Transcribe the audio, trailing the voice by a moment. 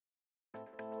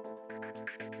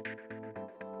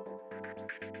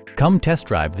Come test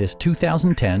drive this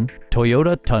 2010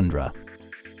 Toyota Tundra.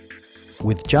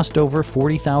 With just over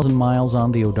 40,000 miles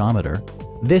on the odometer,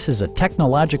 this is a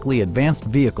technologically advanced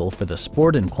vehicle for the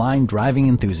sport-inclined driving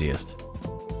enthusiast.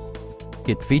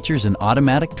 It features an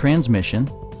automatic transmission,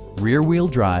 rear-wheel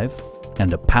drive,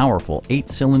 and a powerful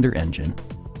 8-cylinder engine.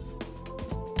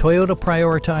 Toyota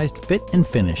prioritized fit and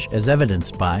finish as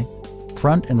evidenced by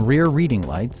front and rear reading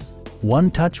lights,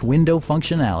 one-touch window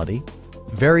functionality,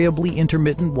 variably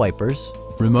intermittent wipers,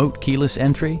 remote keyless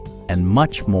entry, and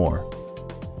much more.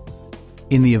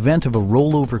 In the event of a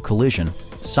rollover collision,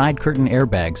 side curtain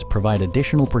airbags provide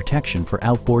additional protection for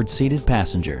outboard seated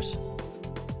passengers.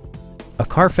 A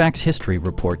Carfax history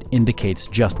report indicates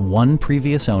just one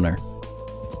previous owner.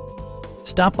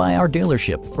 Stop by our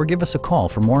dealership or give us a call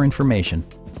for more information.